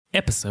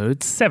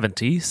Episode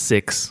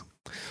 76.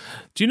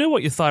 Do you know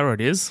what your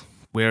thyroid is,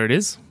 where it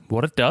is,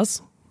 what it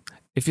does?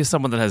 If you're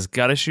someone that has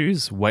gut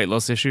issues, weight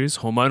loss issues,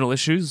 hormonal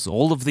issues,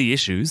 all of the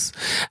issues,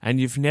 and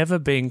you've never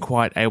been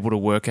quite able to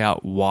work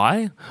out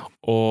why,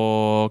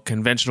 or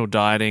conventional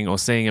dieting or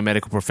seeing a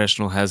medical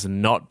professional has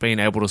not been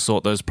able to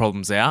sort those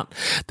problems out,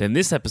 then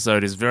this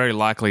episode is very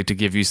likely to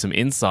give you some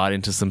insight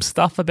into some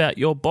stuff about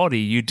your body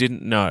you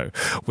didn't know,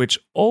 which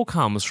all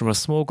comes from a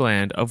small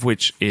gland of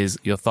which is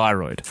your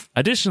thyroid.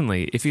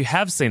 Additionally, if you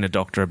have seen a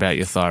doctor about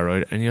your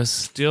thyroid and you're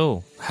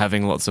still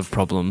having lots of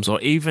problems,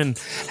 or even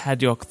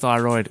had your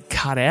thyroid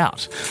cut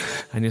out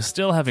and you're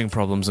still having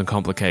problems and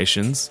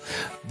complications,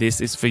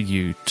 this is for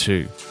you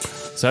too.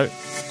 So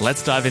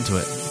let's dive into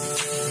it.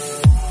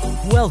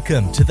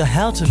 Welcome to the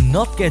How to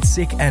Not Get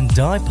Sick and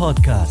Die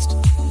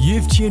podcast.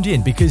 You've tuned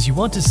in because you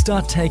want to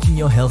start taking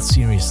your health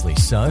seriously,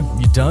 so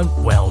you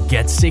don't,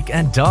 get sick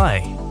and die.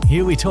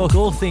 Here we talk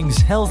all things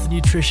health,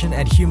 nutrition,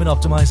 and human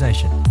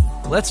optimization.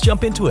 Let's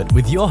jump into it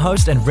with your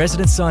host and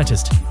resident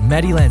scientist,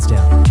 Maddie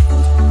Lansdowne.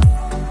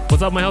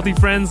 What's up, my healthy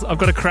friends? I've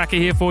got a cracker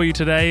here for you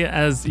today.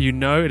 As you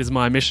know, it is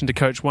my mission to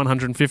coach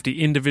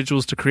 150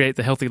 individuals to create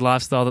the healthy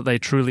lifestyle that they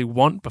truly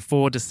want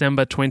before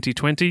December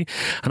 2020.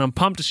 And I'm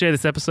pumped to share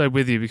this episode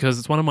with you because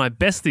it's one of my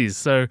besties.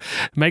 So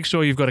make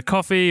sure you've got a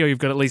coffee or you've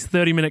got at least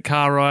 30-minute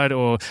car ride,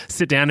 or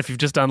sit down if you've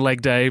just done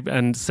leg day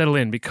and settle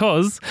in,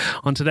 because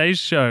on today's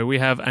show, we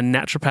have a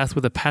naturopath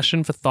with a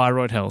passion for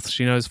thyroid health.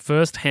 She knows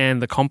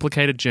firsthand the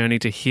complicated journey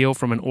to heal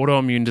from an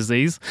autoimmune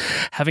disease.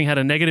 Having had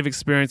a negative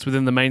experience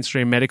within the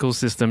mainstream medical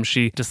system,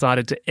 she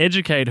decided to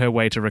educate her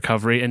way to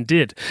recovery and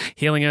did,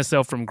 healing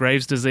herself from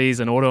Graves'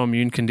 disease, an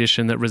autoimmune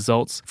condition that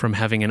results from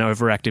having an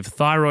overactive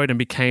thyroid, and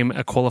became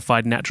a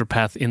qualified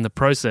naturopath in the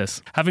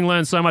process. Having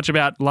learned so much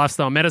about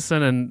lifestyle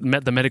medicine and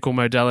met the medical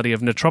modality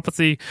of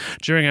naturopathy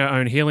during her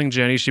own healing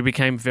journey, she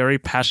became very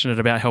passionate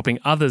about helping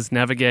others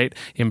navigate,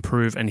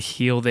 improve, and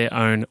heal their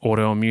own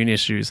autoimmune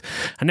issues,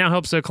 and now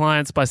helps her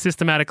clients by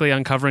systematically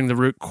uncovering the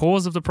root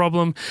cause of the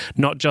problem,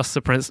 not just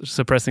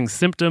suppressing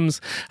symptoms,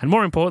 and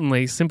more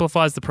importantly,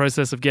 simplifies the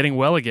process of getting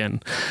well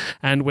again.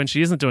 And when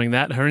she isn't doing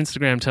that, her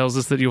Instagram tells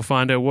us that you'll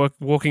find her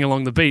walking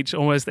along the beach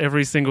almost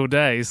every single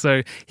day.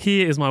 So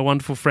here is my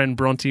wonderful friend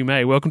Bronte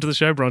May. Welcome to the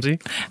show, Bronte.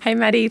 Hey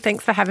Maddie,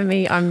 thanks for having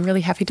me. I'm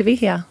really happy to be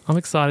here. I'm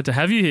excited to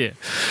have you here.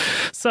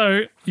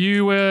 So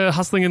you were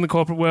hustling in the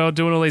corporate world,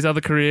 doing all these other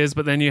careers,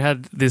 but then you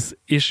had this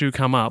issue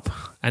come up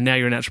and now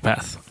you're a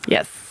naturopath.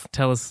 Yes.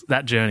 Tell us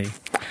that journey.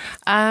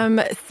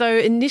 So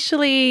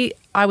initially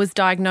I was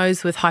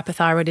diagnosed with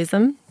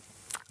hypothyroidism.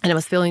 And I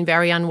was feeling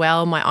very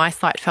unwell. My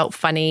eyesight felt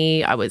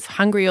funny. I was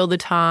hungry all the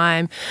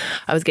time.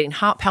 I was getting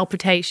heart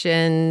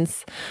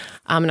palpitations.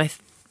 And I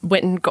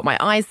went and got my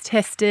eyes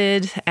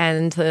tested.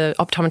 And the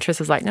optometrist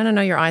was like, no,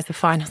 your eyes are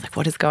fine. I was like,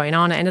 what is going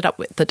on? I ended up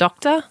with the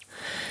doctor.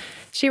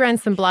 She ran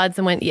some bloods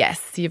and went,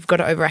 yes, you've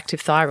got an overactive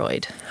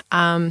thyroid.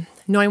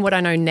 Knowing what I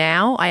know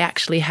now, I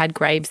actually had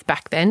Graves'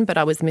 back then, but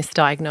I was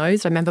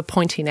misdiagnosed. I remember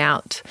pointing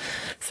out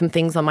some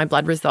things on my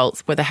blood results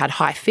where they had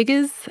high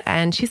figures,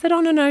 and she said, oh,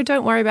 no,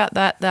 don't worry about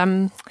that.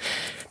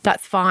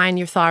 That's fine.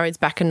 Your thyroid's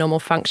back in normal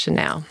function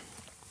now.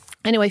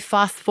 Anyway,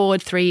 fast forward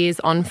 3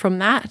 years on from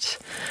that,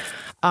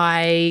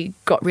 I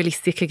got really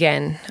sick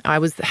again. I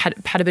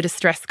had a bit of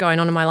stress going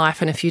on in my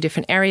life in a few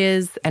different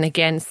areas, and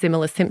again,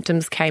 similar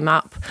symptoms came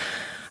up.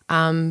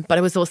 But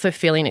I was also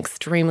feeling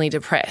extremely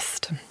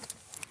depressed.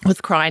 I was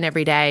crying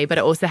every day, but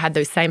I also had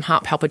those same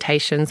heart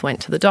palpitations,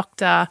 went to the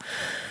doctor,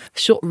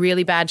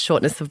 really bad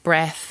shortness of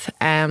breath,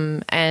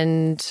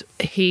 and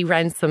he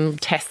ran some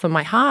tests on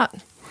my heart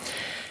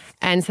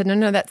and said,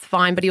 no, that's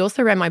fine. But he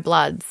also ran my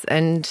bloods,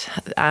 and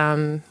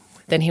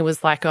then he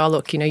was like, oh,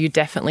 look, you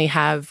definitely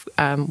have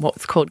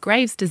what's called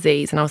Graves'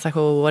 disease. And I was like,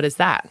 well, what is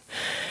that?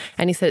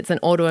 And he said it's an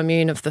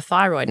autoimmune of the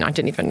thyroid. And I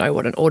didn't even know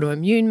what an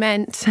autoimmune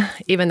meant.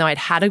 Even though I'd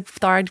had a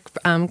thyroid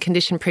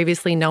condition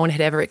previously, no one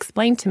had ever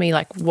explained to me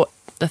like what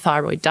the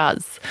thyroid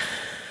does.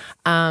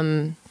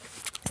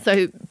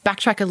 So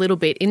backtrack a little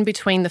bit. In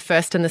between the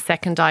first and the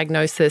second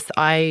diagnosis,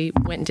 I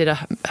went and did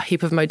a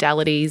heap of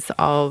modalities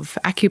of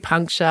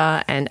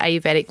acupuncture and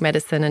Ayurvedic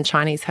medicine and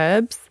Chinese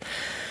herbs.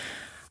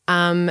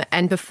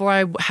 And before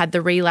I had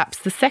the relapse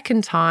the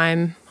second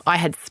time, I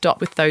had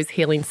stopped with those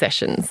healing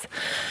sessions.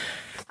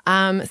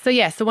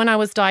 So when I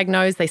was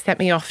diagnosed, they sent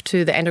me off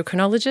to the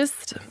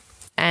endocrinologist.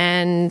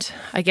 And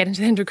I get into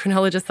the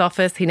endocrinologist's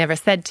office. He never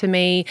said to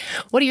me,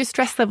 what are your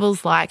stress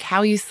levels like? How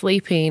are you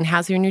sleeping?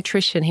 How's your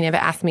nutrition? He never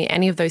asked me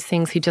any of those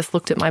things. He just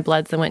looked at my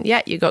bloods and went,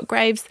 yeah, you got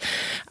Graves.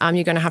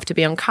 You're going to have to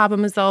be on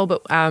carbamazole.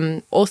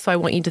 But also I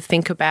want you to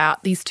think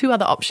about these two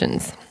other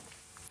options.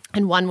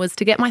 And one was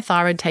to get my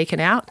thyroid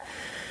taken out.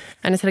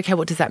 And I said, okay,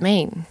 what does that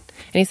mean?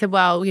 And he said,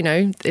 well,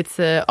 it's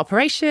an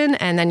operation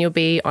and then you'll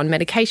be on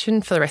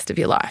medication for the rest of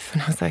your life.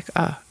 And I was like,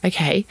 oh,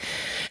 okay.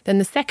 Then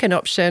the second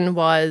option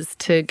was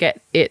to get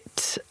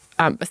it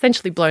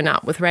essentially blown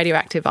up with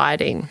radioactive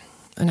iodine.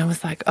 And I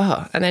was like,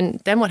 oh, and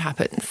then what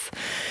happens?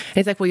 And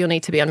he's like, well, you'll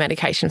need to be on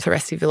medication for the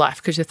rest of your life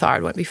because your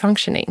thyroid won't be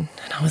functioning.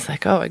 And I was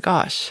like, oh my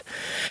gosh.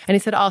 And he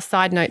said, oh,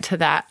 side note to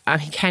that,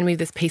 he handed me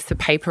this piece of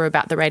paper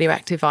about the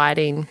radioactive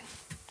iodine.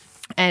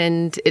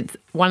 And it's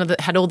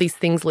had all these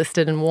things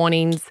listed and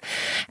warnings.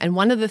 And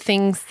one of the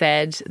things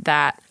said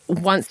that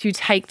once you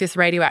take this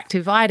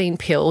radioactive iodine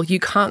pill, you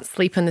can't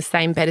sleep in the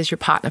same bed as your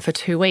partner for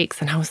 2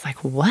 weeks. And I was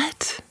like,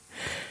 what?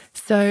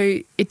 So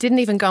it didn't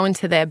even go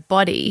into their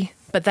body,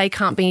 but they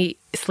can't be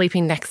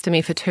sleeping next to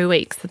me for 2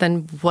 weeks. So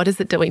then what is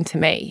it doing to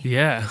me?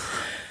 Yeah.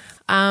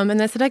 And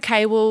they said,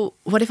 okay, well,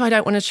 what if I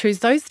don't want to choose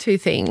those two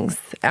things?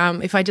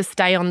 If I just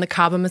stay on the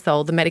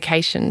carbamazole, the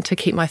medication to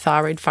keep my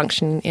thyroid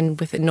functioning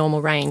within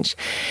normal range.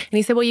 And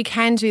he said, well, you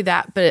can do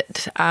that,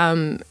 but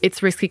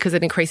it's risky because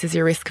it increases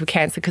your risk of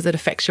cancer because it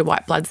affects your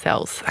white blood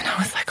cells. And I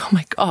was like, oh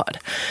my God.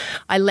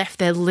 I left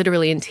there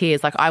literally in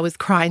tears. Like I was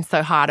crying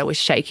so hard. I was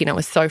shaking. I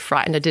was so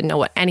frightened. I didn't know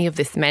what any of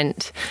this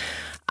meant.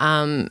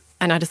 And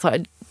I just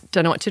like,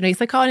 don't know what to do. He's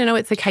like, oh, no,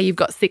 it's okay. You've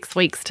got 6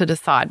 weeks to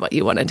decide what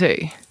you want to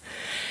do.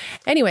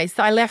 Anyway,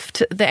 so I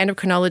left the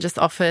endocrinologist's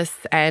office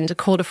and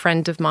called a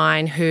friend of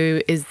mine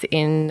who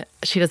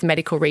she does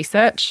medical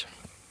research,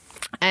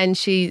 and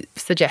she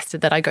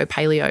suggested that I go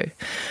paleo.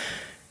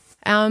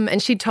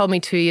 And she'd told me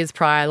 2 years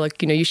prior, like,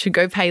 you should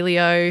go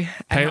paleo.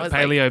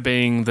 Paleo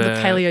being the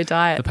paleo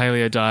diet. The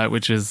paleo diet,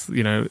 which is,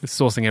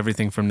 sourcing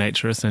everything from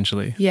nature,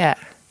 essentially. Yeah.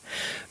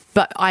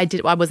 But I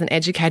wasn't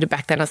educated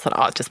back then. I thought,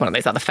 it's just one of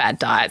those other fad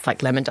diets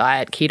like lemon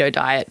diet, keto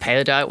diet,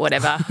 paleo diet,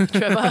 whatever,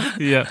 Trevor.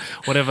 Yeah,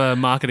 whatever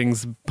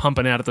marketing's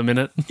pumping out at the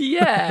minute.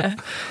 Yeah.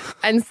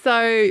 And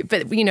so,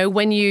 but,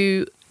 when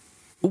you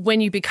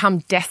become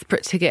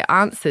desperate to get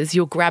answers,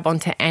 you'll grab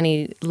onto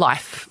any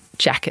life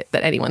jacket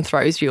that anyone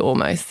throws you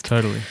almost.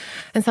 Totally.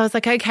 And so I was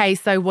like, okay,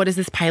 so what is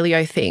this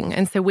paleo thing?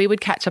 And so we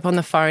would catch up on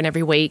the phone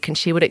every week and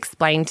she would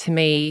explain to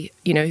me,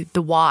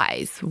 the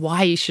whys,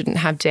 why you shouldn't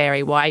have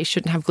dairy, why you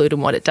shouldn't have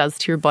gluten, what it does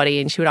to your body.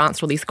 And she would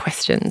answer all these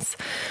questions.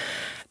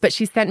 But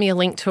she sent me a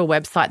link to a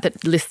website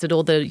that listed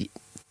all the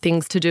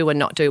things to do and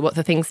not do, what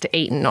the things to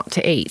eat and not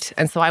to eat.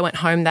 And so I went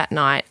home that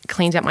night,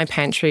 cleaned out my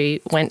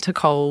pantry, went to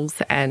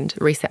Coles and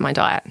reset my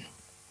diet.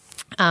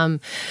 But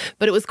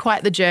it was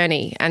quite the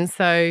journey. And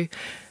so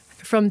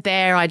from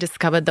there, I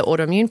discovered the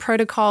autoimmune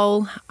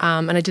protocol,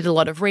 and I did a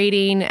lot of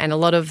reading, and a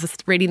lot of the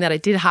reading that I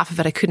did, half of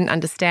it I couldn't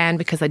understand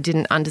because I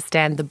didn't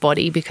understand the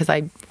body because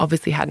I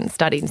obviously hadn't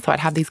studied. And so I'd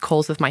have these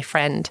calls with my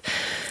friend.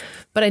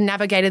 But I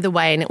navigated the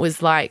way, and it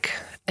was like,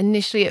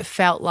 initially it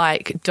felt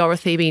like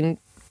Dorothy being,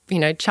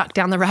 chucked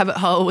down the rabbit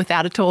hole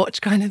without a torch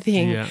kind of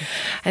thing. Yeah.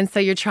 And so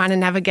you're trying to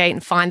navigate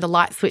and find the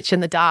light switch in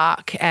the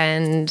dark,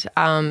 and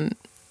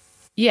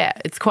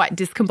it's quite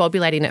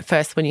discombobulating at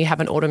first when you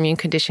have an autoimmune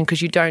condition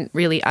because you don't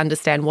really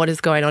understand what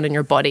is going on in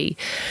your body.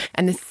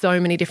 And there's so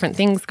many different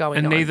things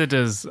going on. And neither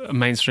does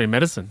mainstream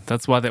medicine.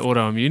 That's why the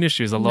autoimmune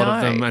issues, a lot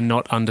of them are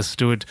not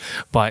understood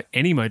by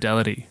any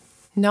modality.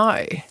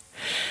 No.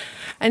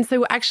 And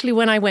so actually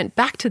when I went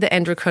back to the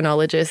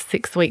endocrinologist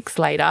 6 weeks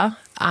later,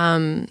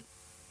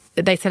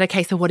 they said,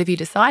 okay, so what have you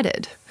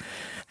decided?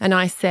 And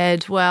I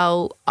said,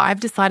 well, I've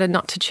decided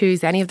not to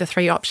choose any of the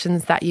 3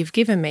 options that you've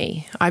given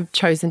me. I've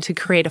chosen to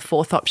create a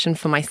 4th option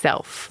for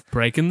myself.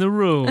 Breaking the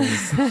rules.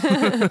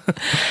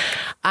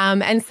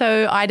 And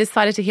so I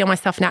decided to heal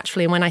myself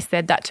naturally. And when I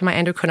said that to my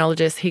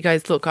endocrinologist, he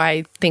goes, look,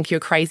 I think you're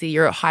crazy.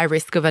 You're at high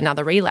risk of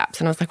another relapse.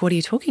 And I was like, what are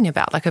you talking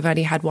about? Like, I've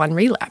only had 1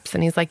 relapse.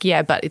 And he's like,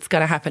 yeah, but it's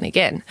going to happen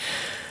again.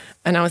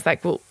 And I was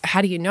like, well,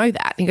 how do you know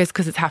that? And he goes,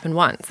 because it's happened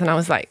once. And I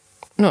was like,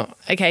 no,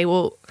 okay,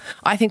 well,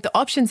 I think the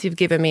options you've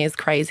given me is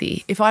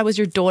crazy. If I was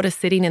your daughter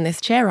sitting in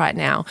this chair right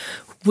now,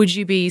 would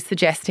you be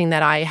suggesting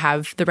that I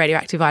have the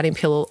radioactive iodine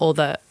pill or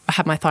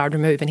have my thyroid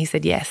removed? And he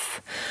said, yes.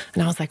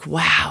 And I was like,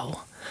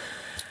 wow.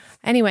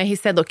 Anyway, he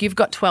said, look, you've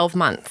got 12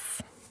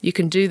 months. You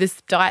can do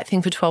this diet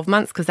thing for 12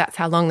 months because that's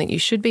how long that you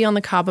should be on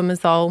the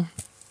carbamazole.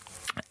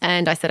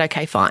 And I said,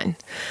 okay, fine.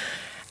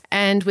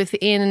 And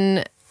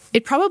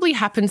it probably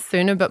happened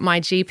sooner, but my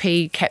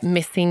GP kept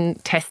missing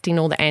testing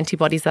all the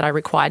antibodies that I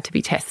required to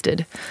be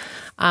tested.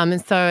 And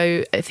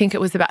so I think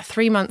it was about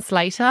 3 months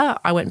later,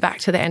 I went back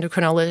to the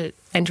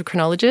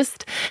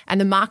endocrinologist, and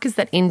the markers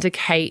that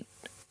indicate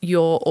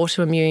your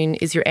autoimmune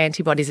is your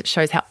antibodies. It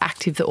shows how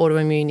active the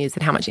autoimmune is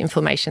and how much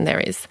inflammation there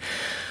is.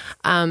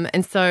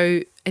 And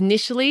so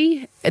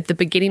initially, at the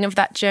beginning of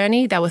that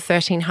journey, they were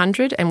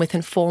 1,300, and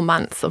within 4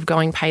 months of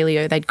going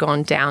paleo, they'd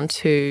gone down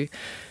to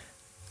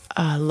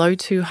low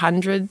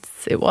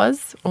 200s it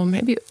was, or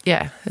maybe,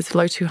 it's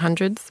low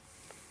 200s.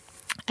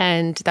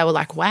 And they were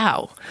like,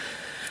 wow.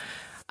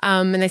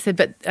 And they said,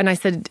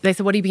 they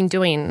said, what have you been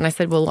doing? And I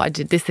said, well, I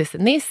did this, this,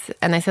 and this.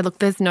 And they said, look,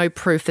 there's no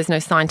proof. There's no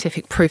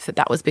scientific proof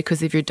that was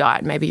because of your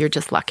diet. Maybe you're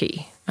just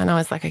lucky. And I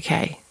was like,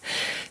 okay.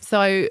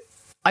 So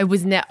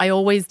I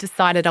always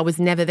decided I was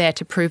never there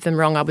to prove them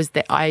wrong.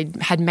 I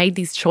had made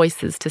these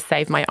choices to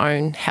save my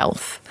own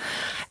health.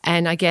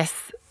 And I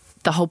guess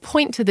the whole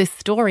point to this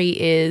story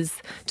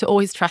is to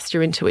always trust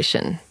your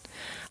intuition.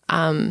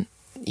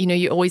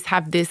 You always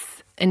have this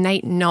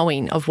innate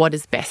knowing of what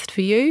is best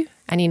for you,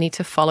 and you need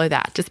to follow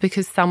that. Just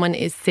because someone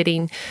is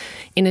sitting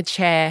in a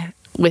chair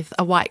with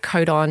a white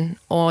coat on,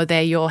 or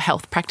they're your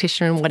health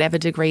practitioner in whatever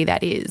degree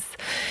that is,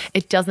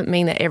 it doesn't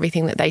mean that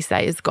everything that they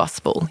say is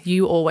gospel.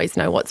 You always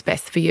know what's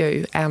best for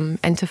you,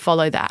 and to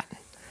follow that.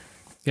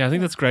 Yeah, I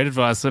think that's great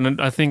advice,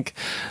 and I think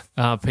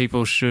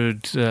people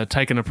should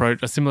take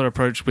a similar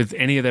approach with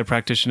any of their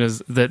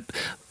practitioners, that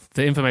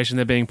the information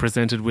they're being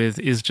presented with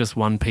is just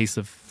one piece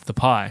of the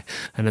pie,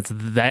 and it's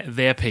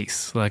their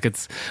piece. Like,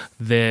 it's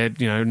their,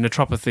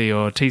 naturopathy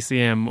or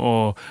TCM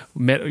or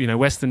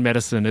Western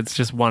medicine. It's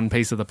just one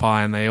piece of the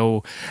pie, and they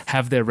all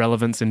have their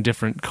relevance in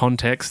different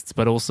contexts,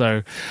 but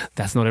also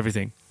that's not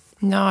everything.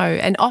 No,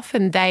 and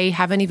often they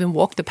haven't even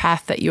walked the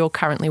path that you're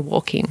currently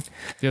walking.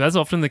 Yeah, that's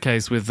often the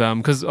case with,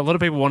 because a lot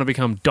of people want to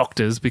become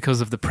doctors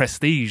because of the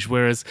prestige,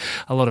 whereas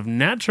a lot of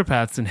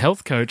naturopaths and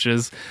health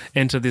coaches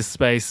enter this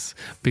space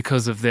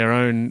because of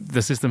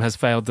the system has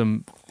failed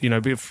them,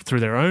 through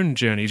their own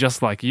journey,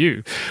 just like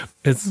you.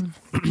 It's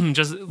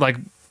just like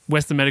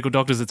Western medical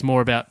doctors, it's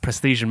more about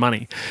prestige and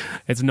money.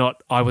 It's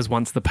not, I was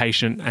once the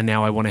patient and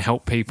now I want to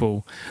help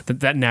people.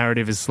 That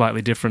narrative is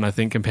slightly different, I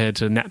think, compared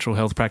to natural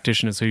health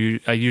practitioners who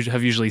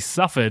have usually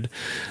suffered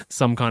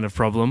some kind of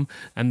problem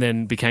and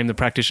then became the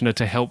practitioner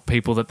to help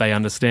people that they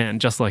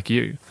understand, just like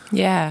you.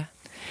 Yeah.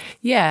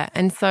 Yeah.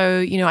 And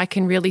so, I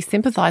can really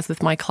sympathize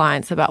with my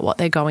clients about what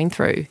they're going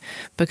through,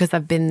 because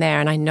I've been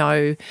there and I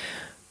know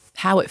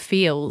how it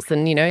feels.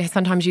 And,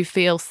 sometimes you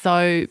feel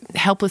so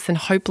helpless and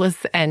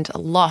hopeless and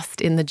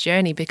lost in the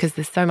journey because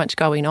there's so much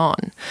going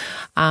on.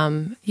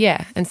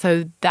 And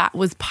so that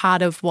was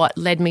part of what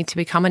led me to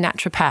become a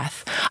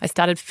naturopath. I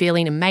started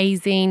feeling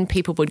amazing.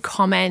 People would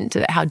comment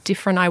how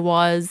different I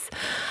was.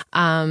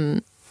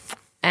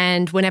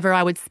 And whenever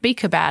I would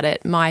speak about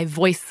it, my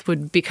voice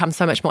would become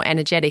so much more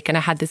energetic. And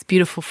I had this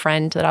beautiful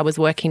friend that I was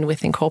working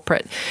with in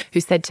corporate who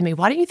said to me,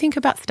 "Why don't you think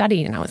about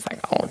studying?" And I was like,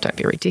 "Oh, don't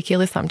be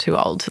ridiculous. I'm too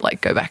old to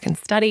go back and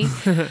study."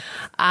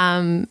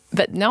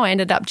 But no, I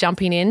ended up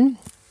jumping in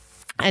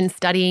and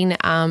studying,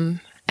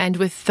 and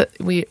with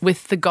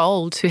the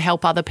goal to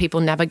help other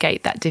people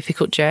navigate that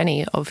difficult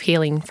journey of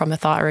healing from a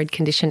thyroid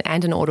condition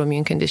and an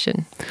autoimmune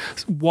condition.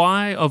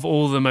 Why, of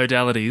all the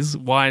modalities,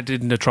 why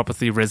did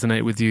naturopathy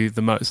resonate with you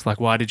the most? Like,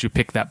 why did you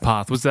pick that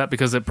path? Was that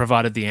because it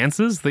provided the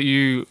answers that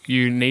you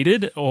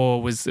needed,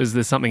 or is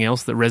there something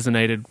else that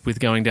resonated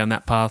with going down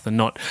that path and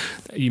not?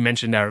 You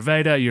mentioned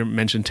Ayurveda, you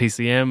mentioned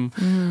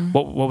TCM.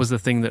 What was the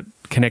thing that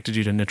connected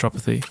you to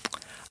naturopathy?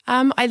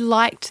 I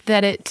liked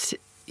that it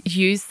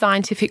use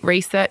scientific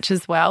research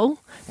as well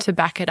to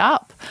back it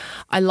up.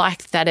 I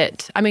liked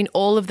that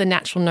all of the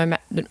natural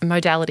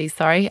modalities,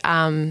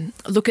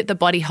 look at the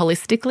body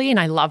holistically, and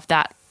I love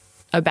that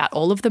about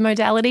all of the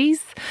modalities.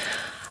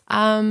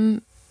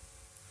 But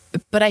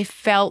I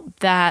felt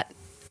that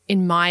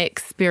in my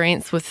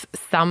experience with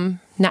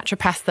some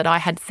naturopaths that I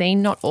had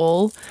seen, not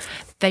all,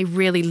 they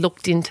really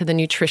looked into the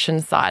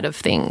nutrition side of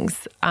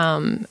things,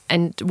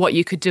 and what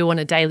you could do on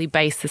a daily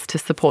basis to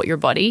support your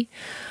body.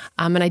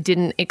 And I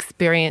didn't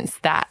experience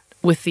that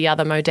with the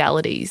other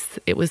modalities.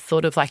 It was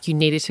sort of like you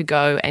needed to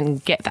go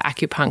and get the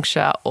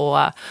acupuncture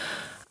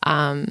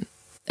and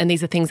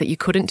these are things that you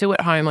couldn't do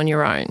at home on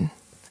your own.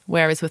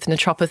 Whereas with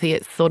naturopathy,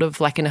 it's sort of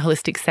like in a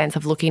holistic sense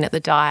of looking at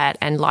the diet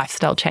and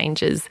lifestyle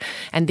changes.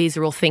 And these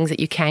are all things that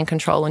you can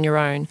control on your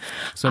own.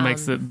 So it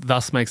makes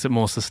it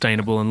more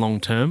sustainable and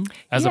long-term,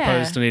 as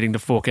opposed to needing to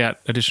fork out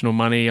additional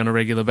money on a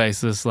regular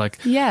basis.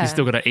 You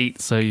still got to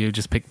eat, so you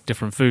just pick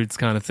different foods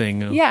kind of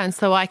thing. Yeah, and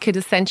so I could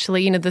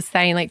essentially, the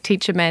saying,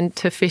 teach a man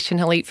to fish and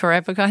he'll eat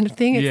forever kind of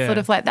thing. It's sort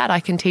of like that. I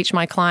can teach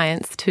my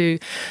clients to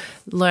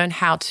learn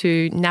how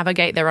to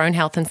navigate their own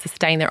health and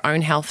sustain their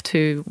own health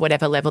to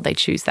whatever level they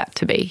choose that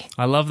to be.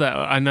 I love that.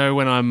 I know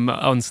when I'm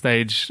on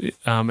stage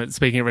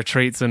speaking at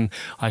retreats and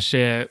I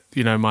share,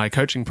 my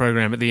coaching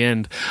program at the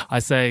end, I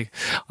say,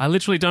 I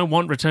literally don't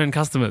want return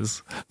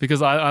customers,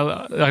 because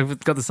I've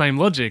got the same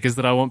logic, is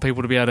that I want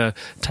people to be able to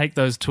take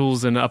those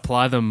tools and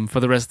apply them for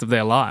the rest of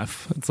their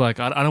life. It's like,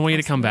 I don't want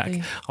you to come back.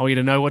 I want you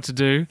to know what to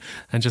do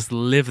and just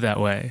live that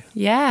way.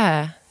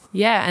 Yeah.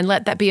 Yeah, and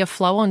let that be a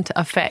flow-on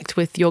effect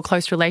with your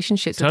close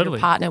relationships, with your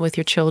partner, with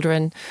your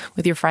children,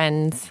 with your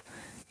friends.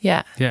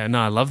 Yeah. Yeah,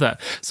 no, I love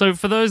that. So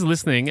for those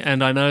listening,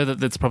 and I know that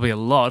that's probably a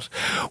lot,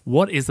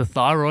 what is a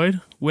thyroid?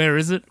 Where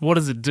is it? What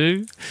does it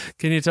do?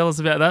 Can you tell us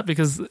about that?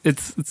 Because it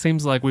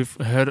seems like we've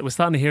heard it. We're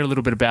starting to hear a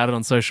little bit about it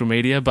on social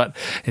media, but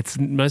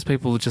most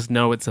people just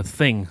know it's a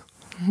thing.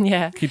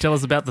 Yeah. Can you tell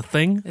us about the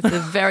thing? It's a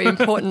very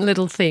important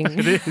little thing.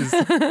 It is.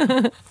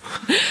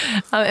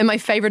 And my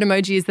favorite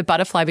emoji is the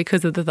butterfly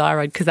because of the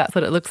thyroid, because that's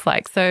what it looks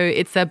like. So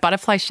it's a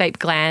butterfly-shaped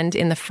gland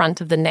in the front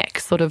of the neck,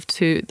 sort of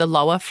to the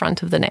lower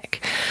front of the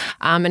neck.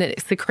 And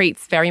it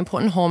secretes very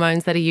important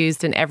hormones that are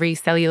used in every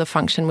cellular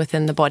function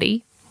within the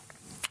body.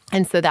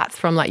 And so that's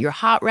from your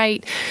heart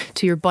rate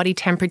to your body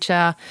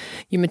temperature,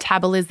 your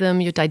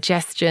metabolism, your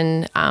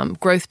digestion,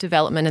 growth,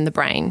 development in the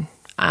brain.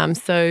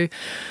 So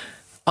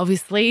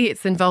obviously,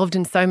 it's involved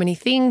in so many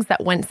things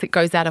that once it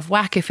goes out of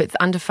whack, if it's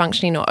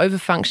underfunctioning or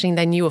overfunctioning,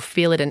 then you will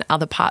feel it in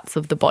other parts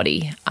of the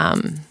body.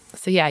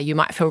 So yeah, you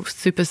might feel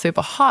super,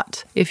 super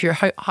hot if you're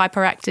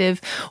hyperactive,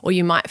 or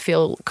you might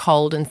feel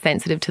cold and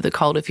sensitive to the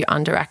cold if you're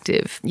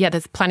underactive. Yeah,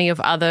 there's plenty of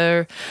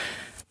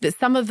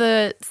some of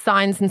the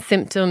signs and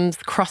symptoms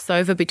cross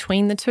over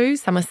between the two.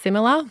 Some are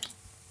similar.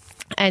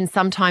 And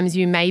sometimes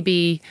you may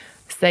be,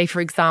 say,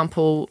 for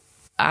example,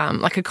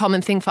 like a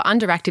common thing for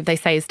underactive, they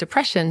say is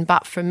depression.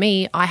 But for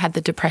me, I had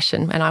the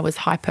depression and I was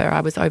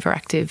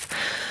overactive.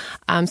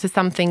 So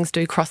some things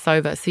do cross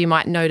over. So you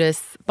might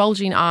notice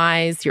bulging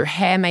eyes, your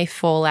hair may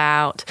fall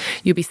out,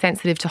 you'll be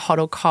sensitive to hot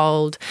or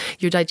cold,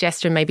 your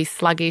digestion may be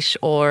sluggish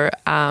or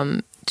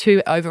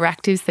too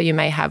overactive, so you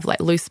may have like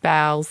loose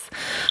bowels.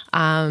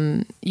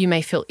 You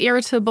may feel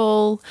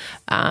irritable,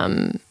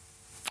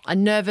 a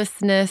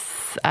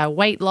nervousness,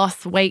 weight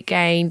loss, weight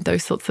gain,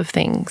 those sorts of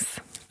things.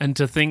 And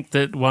to think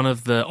that one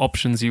of the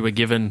options you were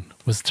given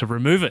was to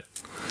remove it.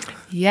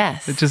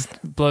 Yes. It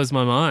just blows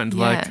my mind.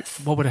 Yes. Like,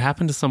 what would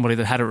happen to somebody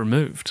that had it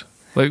removed?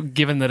 Like,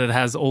 given that it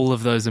has all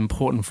of those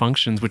important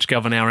functions which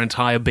govern our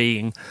entire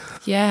being.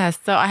 Yeah.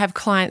 So I have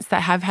clients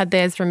that have had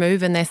theirs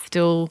removed and they're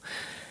still,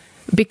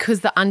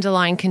 because the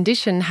underlying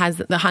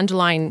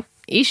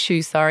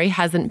issue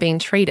hasn't been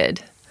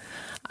treated.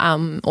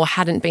 Or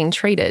hadn't been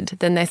treated,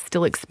 then they're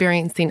still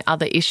experiencing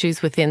other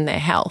issues within their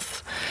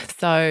health.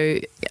 So,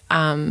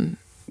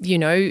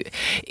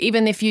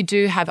 even if you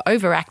do have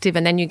overactive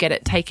and then you get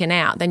it taken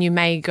out, then you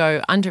may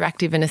go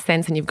underactive in a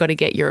sense, and you've got to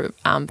get your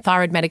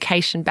thyroid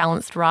medication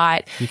balanced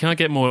right. You can't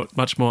get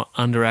much more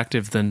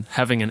underactive than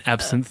having an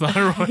absent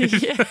thyroid.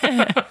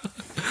 Yeah.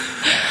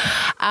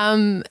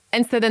 And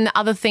so then the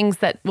other things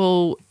that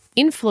will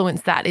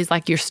influence that is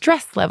like your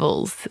stress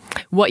levels,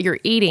 what you're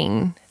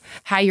eating,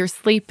 how you're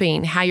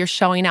sleeping, how you're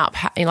showing up,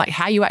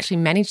 how you actually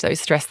manage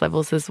those stress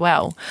levels as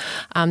well.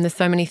 There's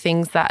so many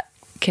things that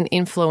can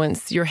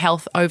influence your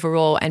health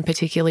overall, and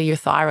particularly your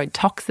thyroid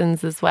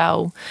toxins as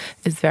well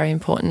is very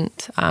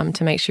important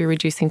to make sure you're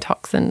reducing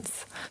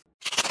toxins.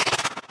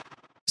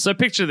 So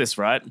picture this,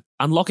 right?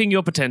 Unlocking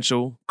your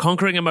potential,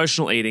 conquering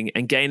emotional eating,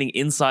 and gaining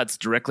insights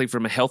directly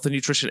from a health and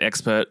nutrition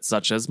expert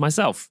such as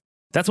myself.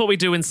 That's what we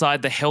do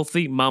inside the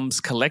Healthy Mums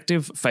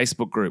Collective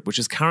Facebook group, which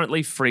is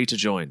currently free to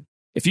join.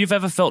 If you've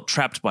ever felt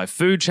trapped by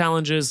food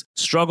challenges,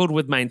 struggled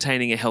with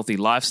maintaining a healthy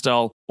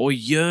lifestyle, or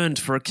yearned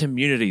for a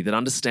community that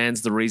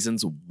understands the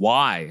reasons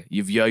why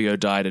you've yo-yo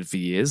dieted for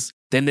years,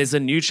 then there's a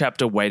new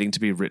chapter waiting to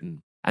be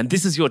written. And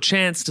this is your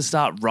chance to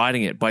start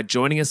writing it by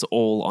joining us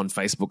all on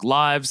Facebook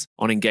Lives,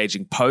 on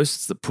engaging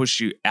posts that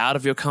push you out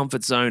of your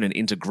comfort zone and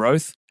into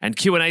growth, and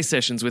Q&A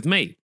sessions with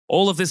me.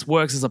 All of this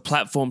works as a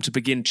platform to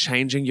begin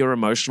changing your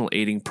emotional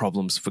eating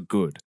problems for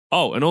good.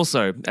 Oh, and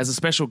also, as a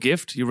special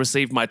gift, you'll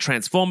receive my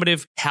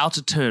transformative How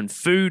to Turn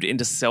Food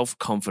into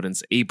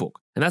Self-Confidence ebook.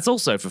 And that's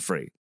also for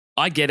free.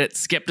 I get it,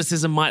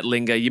 skepticism might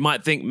linger. You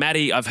might think,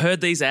 Maddie, I've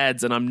heard these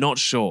ads and I'm not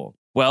sure.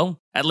 Well,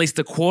 at least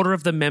a quarter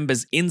of the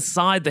members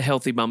inside the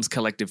Healthy Mums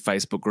Collective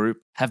Facebook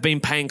group have been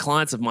paying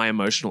clients of my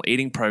emotional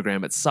eating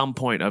program at some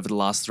point over the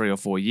last 3 or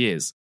 4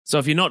 years. So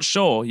if you're not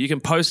sure, you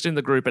can post in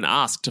the group and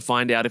ask to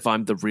find out if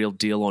I'm the real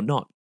deal or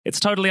not. It's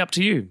totally up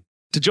to you.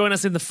 To join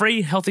us in the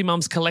free Healthy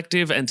Mums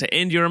Collective and to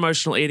end your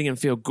emotional eating and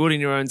feel good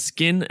in your own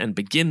skin and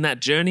begin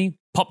that journey,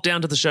 pop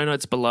down to the show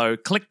notes below,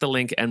 click the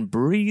link and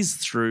breeze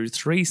through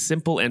 3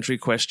 simple entry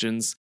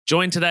questions.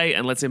 Join today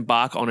and let's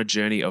embark on a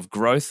journey of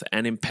growth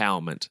and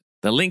empowerment.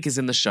 The link is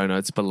in the show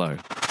notes below.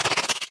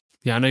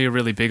 Yeah, I know you're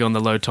really big on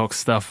the low tox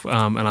stuff,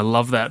 and I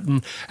love that.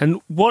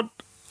 And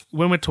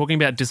when we're talking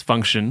about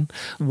dysfunction,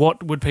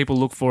 what would people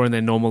look for in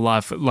their normal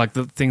life, like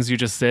the things you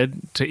just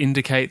said, to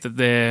indicate that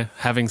they're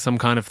having some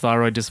kind of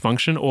thyroid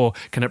dysfunction? Or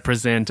can it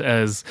present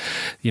as,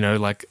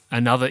 like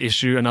another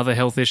issue, another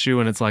health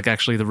issue, and it's like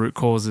actually the root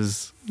cause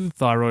is a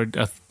thyroid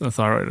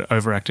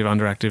overactive,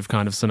 underactive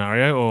kind of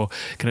scenario? Or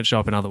can it show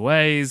up in other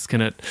ways? Can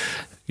it...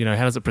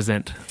 how does it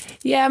present?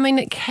 Yeah, I mean,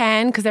 it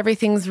can, because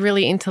everything's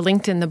really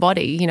interlinked in the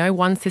body.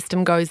 One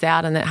system goes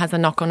out and it has a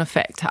knock-on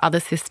effect to other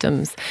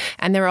systems.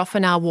 And there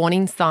often are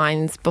warning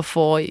signs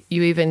before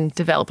you even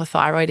develop a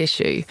thyroid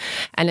issue.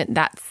 And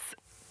that's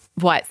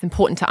why it's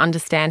important to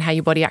understand how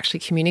your body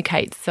actually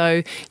communicates.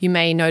 So you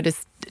may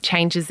notice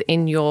changes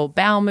in your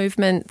bowel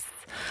movements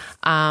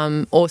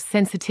or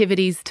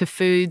sensitivities to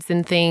foods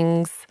and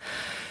things.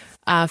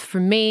 For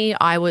me,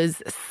 I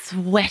was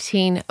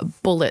sweating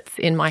bullets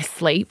in my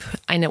sleep,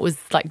 and it was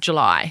like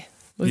July.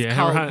 It was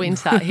cold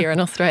winter here in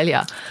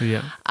Australia.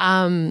 Yeah.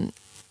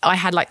 I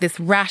had like this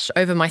rash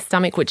over my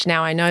stomach, which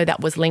now I know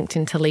that was linked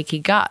into leaky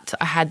gut.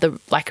 I had a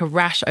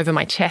rash over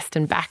my chest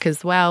and back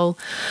as well.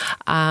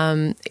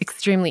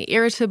 Extremely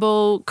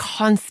irritable,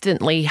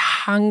 constantly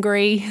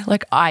hungry.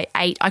 Like I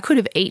could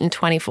have eaten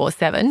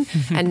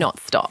 24/7 and not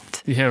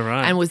stopped. Yeah,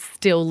 right. And was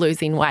still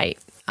losing weight.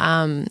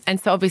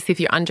 And so obviously if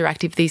you're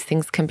underactive, these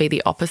things can be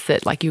the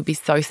opposite. Like you'll be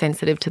so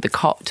sensitive to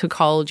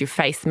cold, your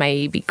face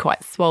may be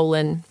quite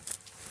swollen.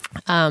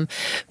 But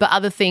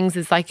other things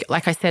is like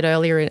I said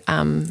earlier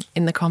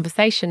in the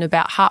conversation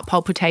about heart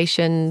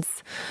palpitations,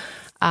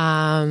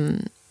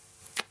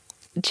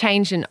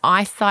 change in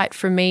eyesight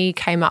for me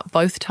came up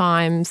both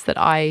times that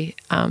I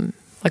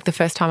like the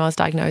first time I was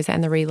diagnosed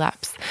and the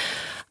relapse.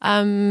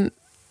 And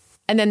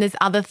then there's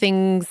other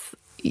things,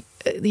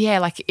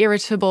 like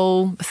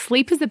irritable.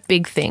 Sleep is a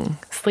big thing.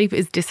 Sleep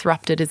is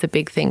disrupted is a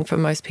big thing for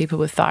most people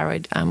with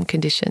thyroid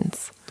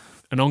conditions.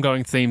 An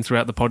ongoing theme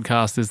throughout the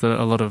podcast is that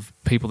a lot of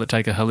people that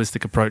take a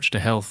holistic approach to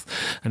health,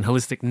 and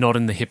holistic not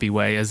in the hippie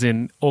way, as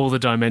in all the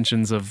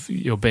dimensions of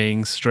your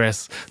being,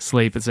 stress,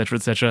 sleep,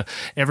 etc.,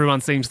 everyone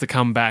seems to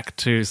come back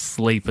to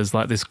sleep as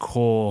like this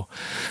core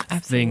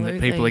thing that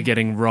people are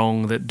getting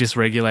wrong, that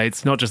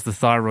dysregulates not just the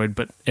thyroid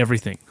but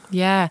everything.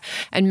 Yeah,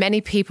 and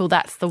many people,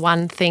 that's the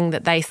one thing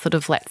that they sort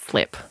of let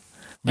slip.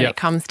 When it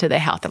comes to their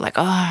health, they're like,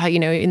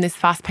 in this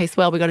fast-paced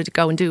world, we got to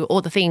go and do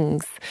all the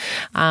things.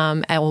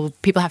 Or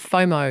people have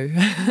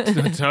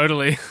FOMO.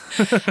 Totally.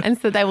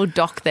 And so they will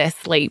dock their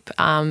sleep.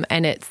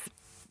 And it's,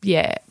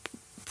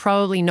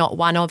 probably not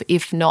one of,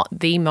 if not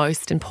the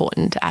most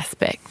important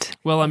aspect.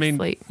 Well, I mean,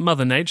 sleep.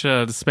 Mother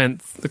Nature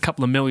spent a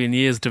couple of million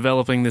years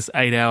developing this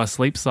 8-hour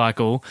sleep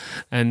cycle,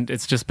 and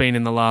it's just been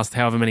in the last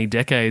however many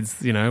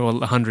decades, or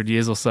 100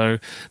 years or so,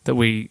 that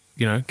we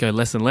go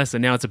less and less.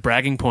 And now it's a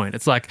bragging point.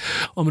 It's like,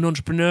 I'm an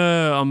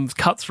entrepreneur, I'm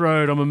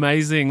cutthroat, I'm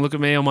amazing. Look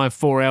at me on my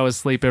 4 hours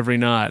sleep every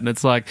night. And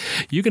it's like,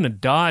 you're going to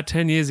die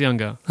 10 years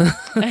younger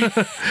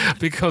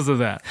because of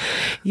that.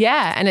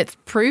 Yeah. And it's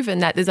proven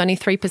that there's only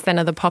 3%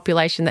 of the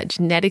population that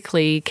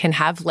genetically can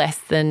have less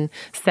than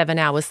 7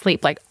 hours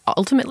sleep. Like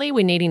ultimately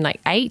we're needing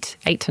like 8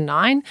 to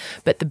 9,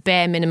 but the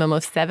bare minimum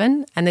of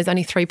 7. And there's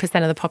only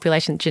 3% of the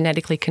population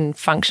genetically can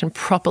function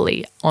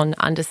properly on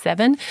under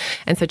 7.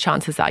 And so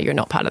chances are you're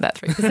not part of that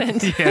 3%.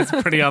 Yeah, it's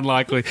pretty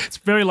unlikely. It's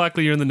very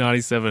likely you're in the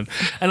 97.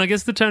 And I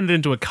guess to turn it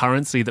into a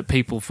currency that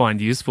people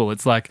find useful,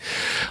 it's like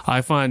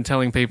I find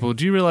telling people,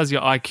 do you realize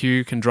your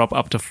IQ can drop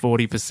up to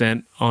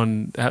 40%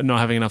 on not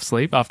having enough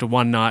sleep after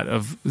one night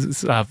of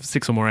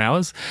 6 or more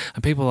hours?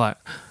 And people are like,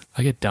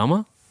 I get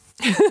dumber?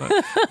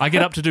 I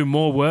get up to do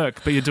more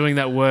work, but you're doing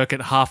that work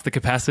at half the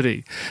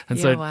capacity. And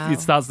it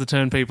starts to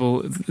turn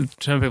people's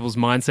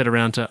mindset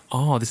around to,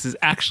 this is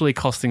actually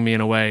costing me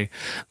in a way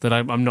that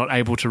I'm not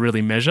able to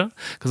really measure.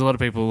 Because a lot of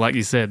people, like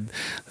you said,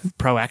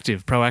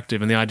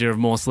 proactive. And the idea of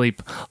more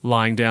sleep,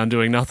 lying down,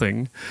 doing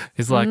nothing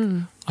is like,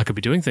 I could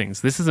be doing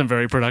things. This isn't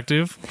very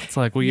productive. It's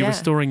like, well, you're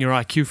restoring your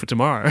IQ for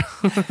tomorrow.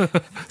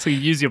 So you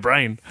use your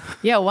brain.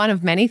 Yeah, one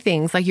of many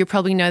things. Like you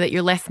probably know that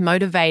you're less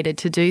motivated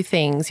to do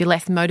things. You're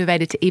less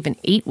motivated to even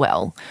eat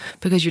well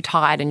because you're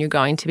tired and you're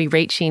going to be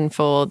reaching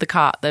for the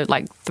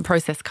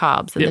processed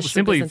carbs and the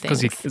sugars and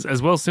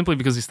things. Simply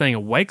because you're staying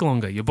awake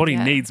longer. Your body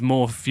needs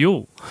more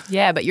fuel.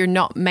 Yeah, but you're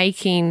not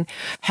making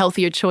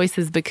healthier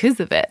choices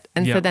because of it.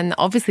 And so then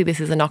obviously this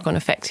is a knock-on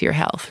effect to your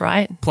health,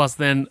 right? Plus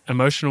then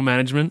emotional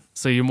management.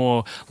 So you're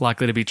more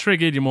likely to be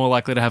triggered, you're more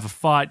likely to have a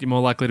fight, you're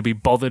more likely to be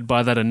bothered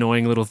by that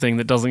annoying little thing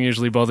that doesn't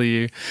usually bother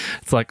you.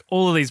 It's like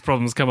all of these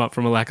problems come up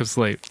from a lack of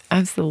sleep.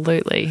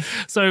 Absolutely.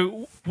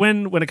 So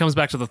when it comes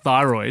back to the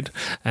thyroid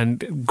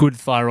and good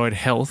thyroid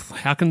health,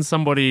 how can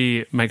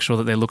somebody make sure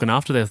that they're looking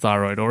after their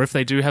thyroid? Or if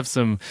they do have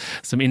some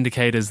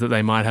indicators that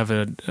they might have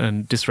a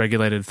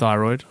dysregulated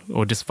thyroid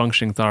or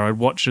dysfunctioning thyroid,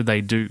 what should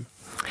they do?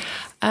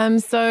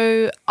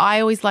 So I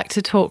always like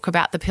to talk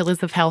about the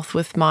pillars of health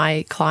with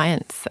my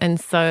clients. And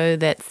so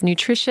that's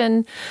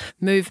nutrition,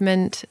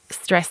 movement,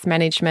 stress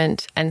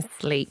management, and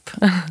sleep.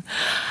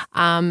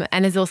 And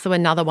there's also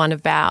another one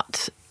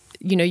about,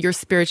 your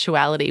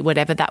spirituality,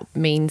 whatever that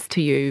means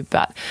to you,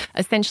 but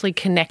essentially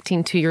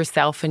connecting to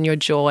yourself and your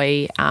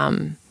joy.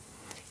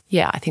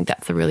 I think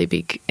that's a really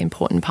big,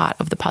 important part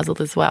of the puzzle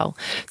as well.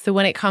 So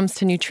when it comes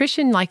to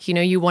nutrition,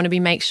 you want to be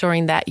make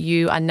sure that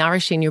you are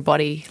nourishing your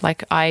body.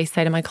 Like I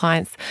say to my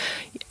clients,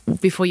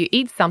 before you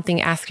eat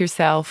something, ask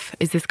yourself,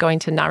 is this going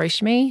to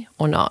nourish me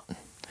or not?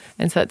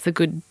 And so it's a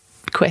good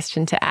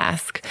question to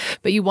ask.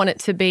 But you want it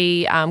to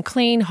be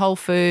clean, whole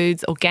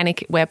foods,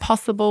 organic where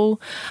possible.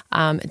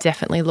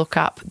 Definitely look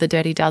up the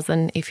Dirty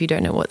Dozen. If you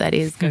don't know what that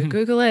is, go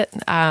Google it.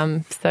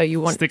 So you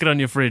want stick it on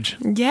your fridge.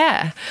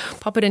 Yeah.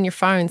 Pop it in your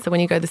phone. So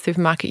when you go to the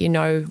supermarket, you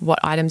know what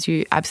items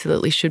you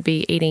absolutely should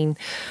be eating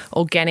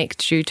organic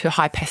due to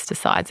high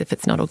pesticides if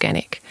it's not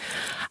organic.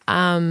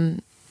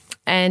 And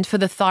for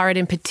the thyroid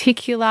in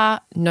particular,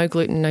 no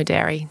gluten, no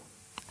dairy.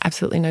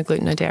 Absolutely no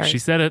gluten, no dairy. She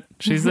said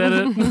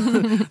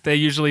it. They're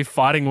usually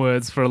fighting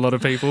words for a lot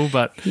of people,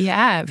 but...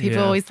 Yeah,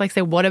 people always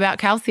say, what about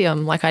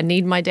calcium? I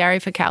need my dairy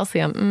for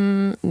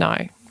calcium. No,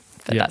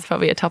 but that's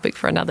probably a topic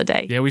for another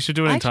day. Yeah, we should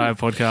do an entire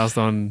podcast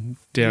on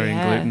dairy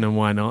and gluten and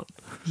why not.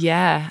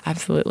 Yeah,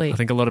 absolutely. I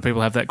think a lot of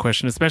people have that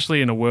question,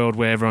 especially in a world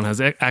where everyone has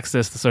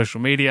access to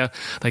social media.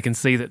 They can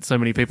see that so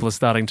many people are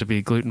starting to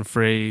be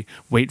gluten-free,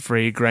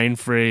 wheat-free,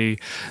 grain-free,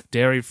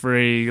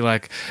 dairy-free. A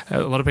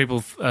lot of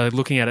people are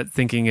looking at it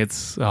thinking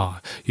it's, you're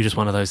just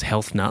one of those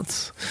health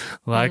nuts.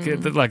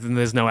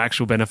 There's no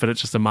actual benefit.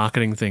 It's just a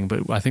marketing thing.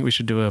 But I think we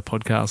should do a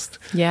podcast.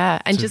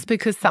 Yeah, and just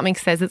because something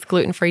says it's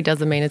gluten-free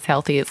doesn't mean it's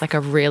healthy. It's a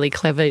really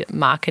clever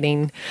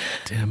marketing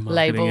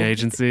label.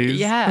 Agencies.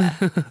 Yeah.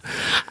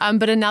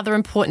 But another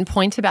important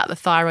point about the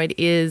thyroid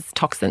is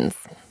toxins.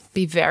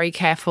 Be very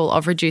careful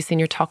of reducing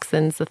your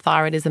toxins. The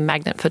thyroid is a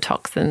magnet for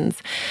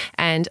toxins.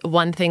 And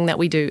one thing that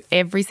we do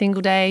every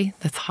single day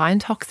that's high in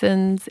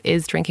toxins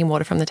is drinking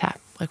water from the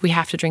tap. Like, we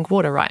have to drink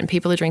water, right? And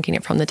people are drinking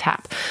it from the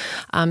tap.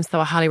 So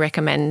I highly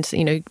recommend,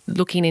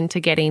 looking into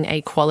getting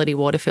a quality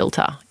water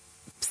filter,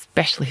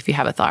 especially if you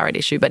have a thyroid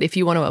issue. But if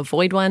you want to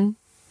avoid one,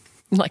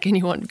 and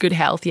you want good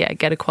health,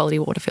 get a quality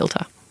water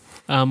filter.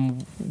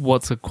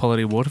 What's a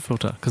quality water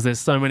filter? Because there's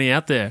so many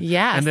out there.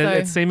 Yeah. And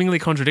it's seemingly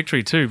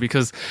contradictory too,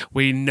 because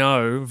we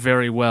know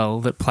very well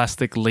that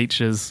plastic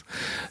leaches,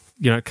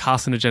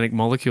 carcinogenic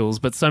molecules,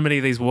 but so many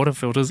of these water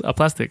filters are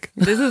plastic.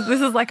 This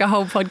is like a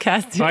whole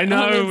podcast. I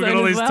know, we've got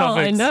all these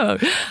topics. I know.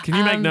 Can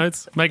you make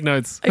notes? Make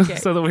notes okay.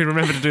 so that we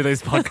remember to do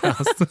these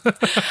podcasts.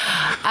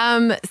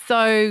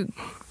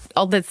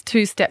 There's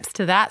 2 steps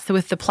to that. So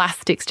with the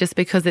plastics, just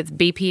because it's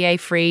BPA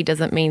free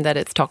doesn't mean that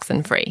it's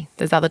toxin free.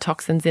 There's other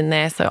toxins in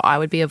there. So I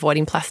would be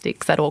avoiding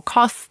plastics at all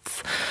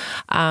costs.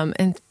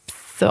 And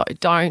so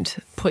don't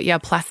put your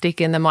plastic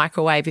in the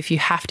microwave. If you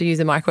have to use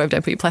a microwave,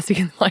 don't put your plastic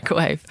in the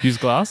microwave. Use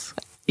glass?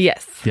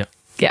 Yes. Yeah.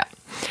 Yeah.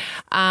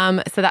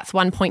 So that's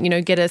one point,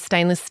 get a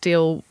stainless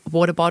steel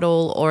water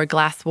bottle or a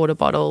glass water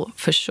bottle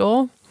for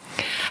sure.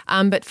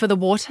 But for the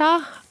water,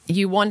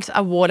 you want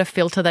a water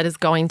filter that is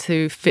going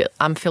to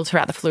filter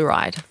out the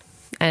fluoride.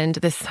 And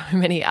there's so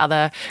many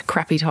other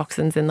crappy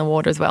toxins in the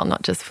water as well,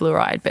 not just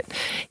fluoride. But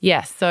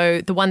yeah, so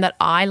the one that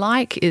I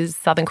like is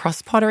Southern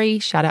Cross Pottery.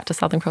 Shout out to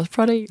Southern Cross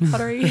Pottery.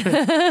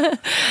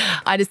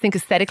 I just think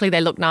aesthetically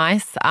they look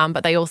nice,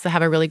 but they also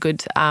have a really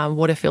good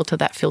water filter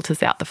that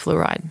filters out the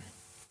fluoride.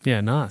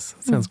 Yeah, nice.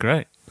 Sounds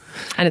great.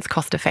 And it's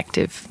cost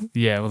effective.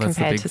 Yeah, well, that's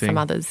the compared big to thing. some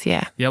others.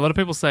 Yeah. Yeah, a lot of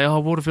people say,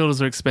 water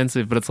filters are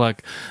expensive, but it's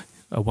like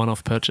a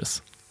one-off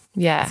purchase.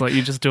 Yeah. It's like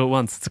you just do it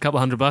once. It's a couple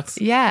 $100.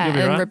 Yeah, You'll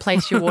be and right.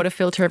 replace your water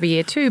filter every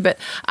year too. But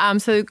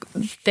so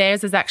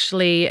theirs is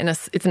actually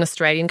it's an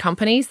Australian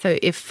company. So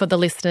if for the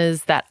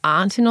listeners that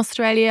aren't in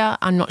Australia,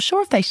 I'm not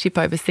sure if they ship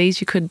overseas.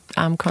 You could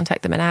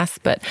contact them and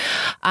ask. But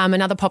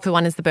another popular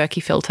one is the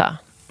Berkey filter.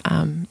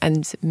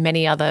 And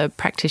many other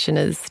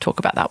practitioners talk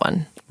about that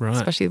one, right.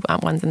 Especially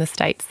ones in the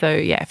States. So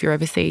yeah, if you're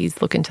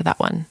overseas, look into that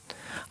one.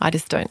 I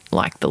just don't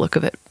like the look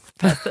of it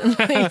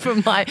personally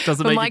from my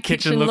Doesn't make my your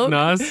kitchen look look.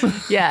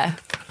 nice. Yeah.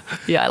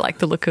 Yeah, I like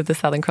the look of the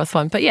Southern Cross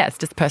one. But yeah, it's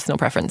just personal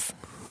preference.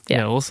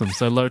 Yeah, awesome.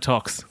 So low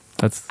tox.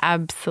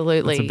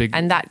 Absolutely. That's a big...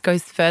 And that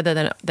goes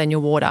further than your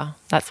water.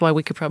 That's why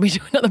we could probably do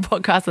another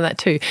podcast on that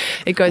too.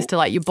 It goes to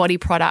like your body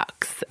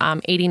products,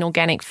 eating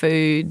organic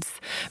foods,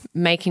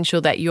 making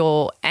sure that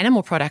your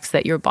animal products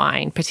that you're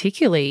buying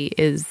particularly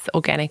is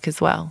organic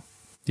as well.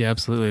 Yeah,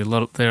 absolutely.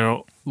 They're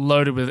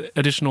loaded with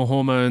additional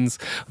hormones,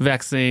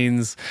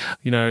 vaccines,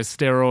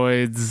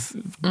 steroids,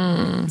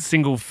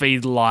 single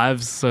feed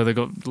lives. So they've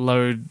got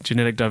low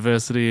genetic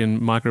diversity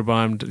and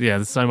microbiome. Yeah,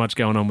 there's so much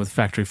going on with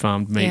factory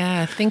farmed meat.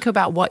 Yeah, think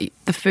about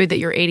the food that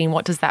you're eating.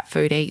 What does that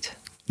food eat?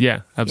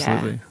 Yeah,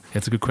 absolutely. Yeah.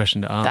 It's a good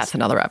question to ask. That's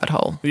another rabbit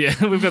hole. Yeah,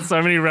 we've got so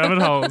many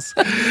rabbit holes.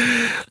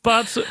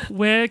 But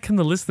where can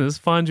the listeners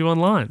find you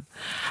online?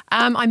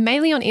 I'm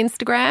mainly on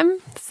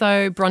Instagram,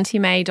 so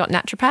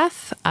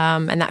brontemay.naturopath,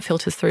 and that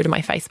filters through to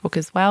my Facebook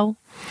as well.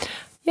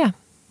 Yeah.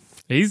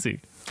 Easy.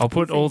 I'll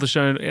put in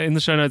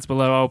the show notes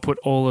below. I'll put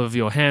all of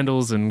your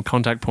handles and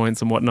contact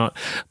points and whatnot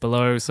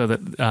below so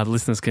that the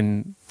listeners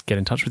can get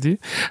in touch with you.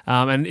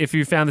 And if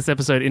you found this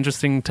episode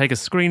interesting, take a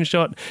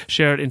screenshot,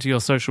 share it into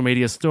your social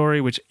media story,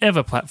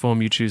 whichever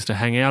platform you choose to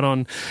hang out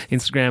on,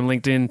 Instagram,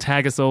 LinkedIn,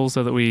 tag us all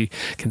so that we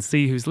can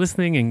see who's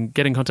listening and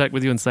get in contact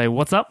with you and say,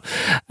 what's up?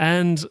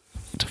 And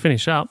to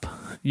finish up,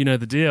 you know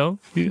the deal.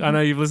 I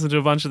know you've listened to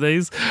a bunch of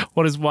these.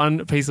 What is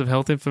one piece of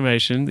health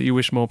information that you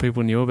wish more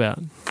people knew about?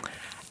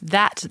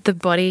 That the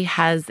body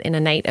has an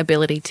innate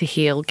ability to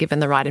heal given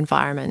the right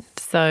environment.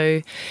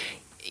 So,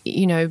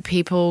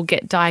 people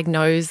get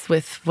diagnosed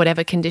with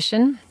whatever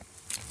condition.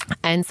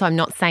 And so I'm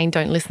not saying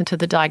don't listen to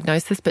the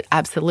diagnosis, but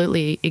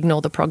absolutely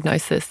ignore the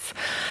prognosis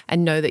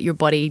and know that your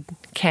body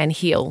can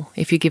heal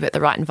if you give it the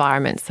right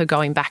environment. So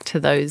going back to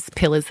those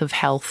pillars of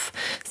health,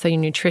 so your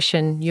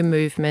nutrition, your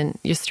movement,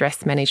 your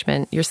stress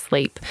management, your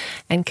sleep,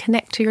 and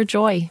connect to your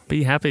joy.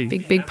 Be happy.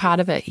 Big part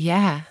of it,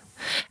 yeah.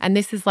 And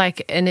this is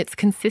and it's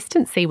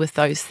consistency with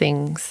those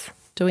things,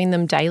 doing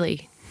them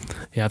daily.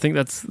 Yeah, I think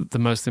that's the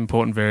most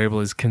important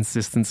variable is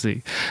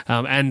consistency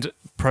and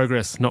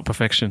progress, not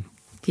perfection.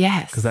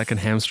 Yes. Because that can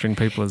hamstring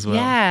people as well.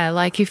 Yeah,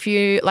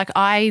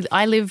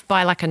 I live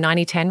by a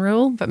 90-10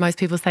 rule, but most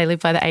people say live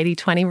by the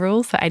 80-20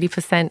 rule. So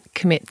 80%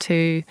 commit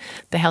to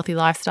the healthy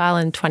lifestyle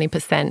and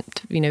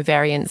 20%,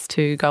 variance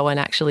to go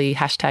and actually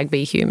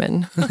 #be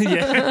human.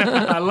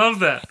 Yeah, I love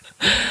that.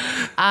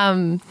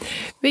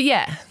 But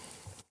yeah,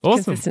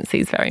 awesome. Consistency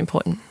is very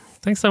important.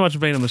 Thanks so much for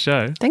being on the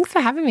show. Thanks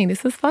for having me.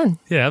 This was fun.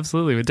 Yeah,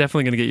 absolutely. We're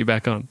definitely going to get you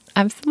back on.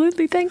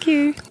 Absolutely. Thank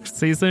you.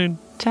 See you soon.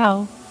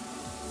 Ciao.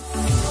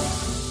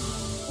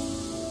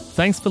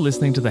 Thanks for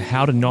listening to the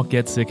How to Not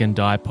Get Sick and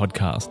Die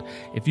podcast.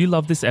 If you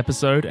love this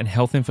episode and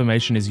health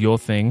information is your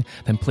thing,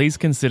 then please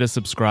consider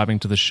subscribing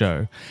to the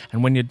show.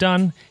 And when you're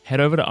done,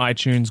 head over to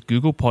iTunes,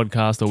 Google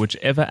Podcast, or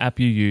whichever app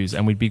you use,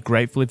 and we'd be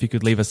grateful if you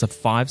could leave us a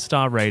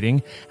 5-star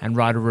rating and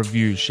write a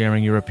review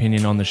sharing your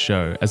opinion on the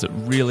show, as it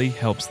really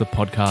helps the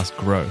podcast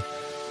grow.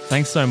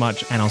 Thanks so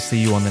much, and I'll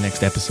see you on the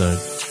next episode.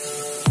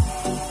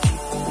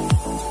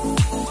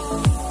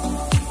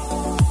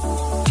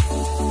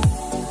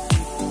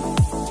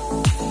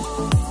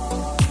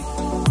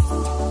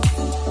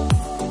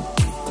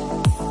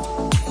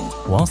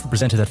 Whilst the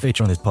presenter that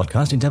feature on this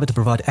podcast endeavour to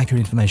provide accurate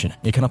information,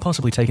 it cannot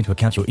possibly take into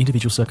account your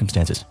individual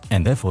circumstances,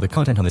 and therefore the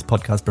content on this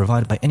podcast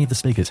provided by any of the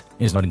speakers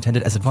is not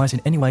intended as advice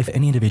in any way for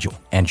any individual,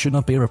 and should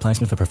not be a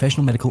replacement for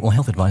professional medical or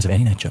health advice of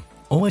any nature.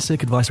 Always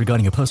seek advice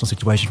regarding your personal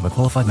situation from a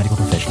qualified medical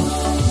professional.